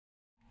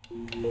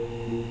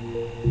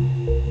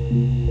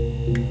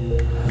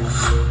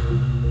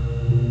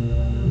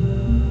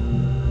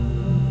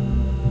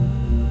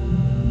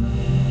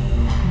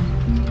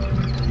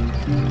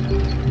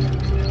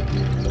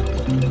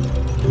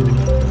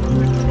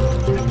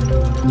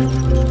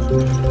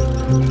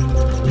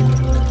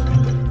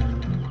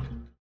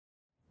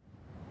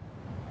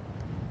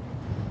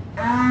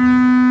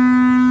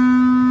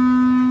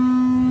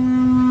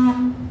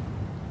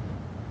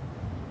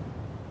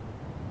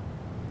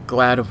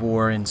Glad of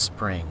war in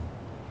spring.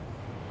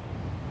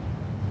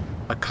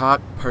 A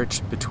cock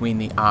perched between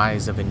the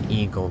eyes of an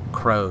eagle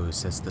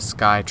crows as the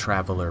sky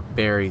traveler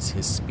buries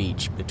his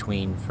speech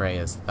between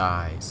Freya's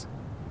thighs.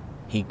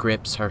 He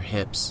grips her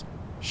hips,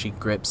 she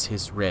grips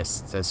his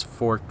wrists as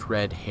forked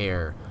red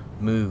hair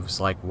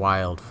moves like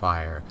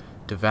wildfire,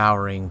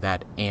 devouring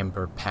that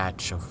amber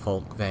patch of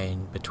folk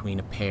vein between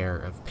a pair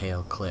of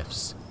pale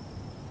cliffs.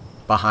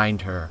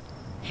 Behind her,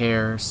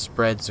 hair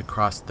spreads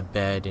across the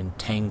bed in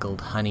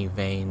tangled honey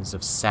veins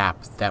of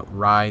sap that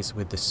rise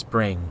with the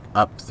spring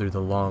up through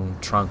the long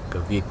trunk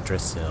of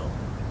Yggdrasil.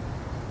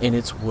 In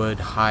its wood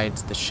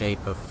hides the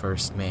shape of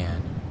first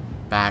man,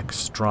 back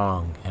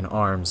strong and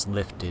arms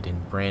lifted in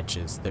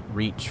branches that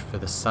reach for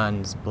the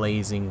sun's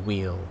blazing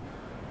wheel,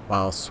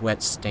 while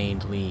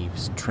sweat-stained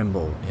leaves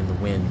tremble in the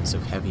winds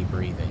of heavy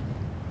breathing.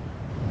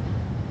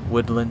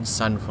 Woodland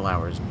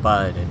sunflowers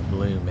bud and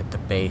bloom at the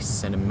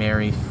base in a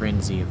merry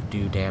frenzy of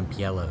dew-damp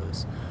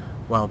yellows,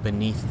 while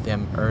beneath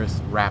them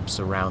earth wraps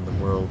around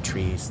the world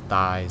tree's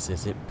thighs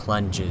as it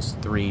plunges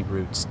 3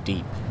 roots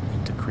deep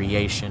into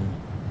creation,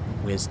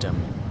 wisdom,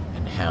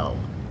 and hell.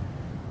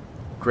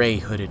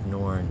 Gray-hooded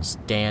Norns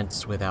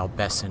dance with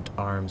albescent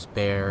arms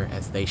bare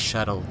as they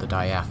shuttle the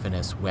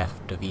diaphanous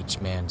weft of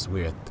each man's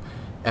width,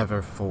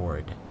 ever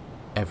forward,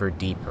 ever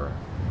deeper,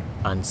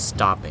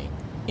 unstopping,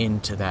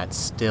 into that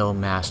still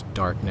masked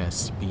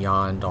darkness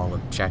beyond all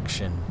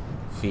objection,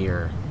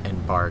 fear,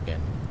 and bargain,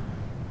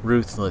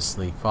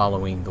 ruthlessly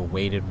following the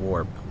weighted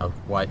warp of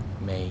what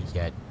may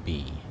yet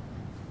be.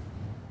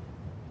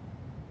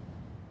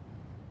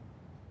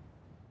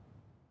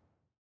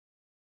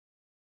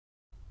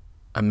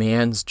 A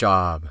man's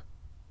job.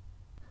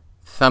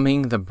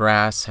 Thumbing the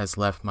brass has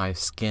left my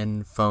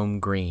skin foam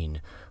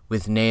green,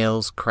 with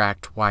nails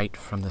cracked white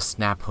from the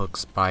snap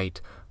hook's bite,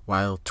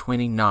 while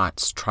 20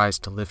 knots tries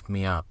to lift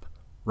me up,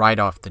 right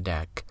off the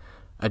deck,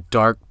 a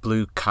dark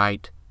blue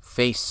kite,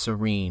 face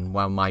serene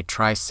while my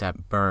tricep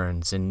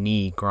burns and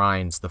knee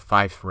grinds the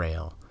fife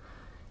rail.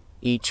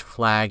 Each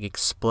flag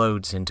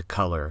explodes into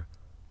color,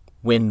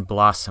 wind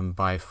blossom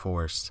by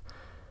force,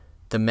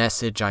 the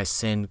message I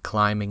send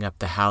climbing up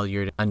the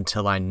halyard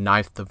until I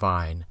knife the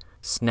vine,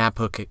 snap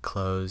hook it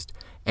closed,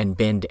 and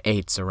bend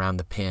 8s around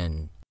the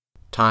pin,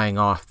 tying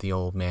off the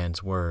old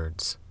man's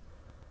words.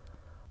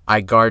 I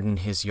garden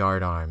his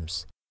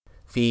yardarms,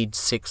 feed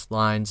 6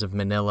 lines of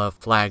manila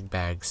flag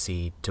bag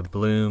seed to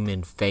bloom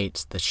in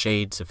fates the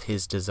shades of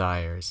his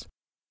desires,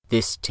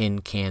 this tin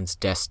can's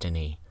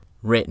destiny,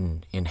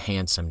 written in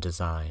handsome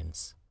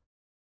designs.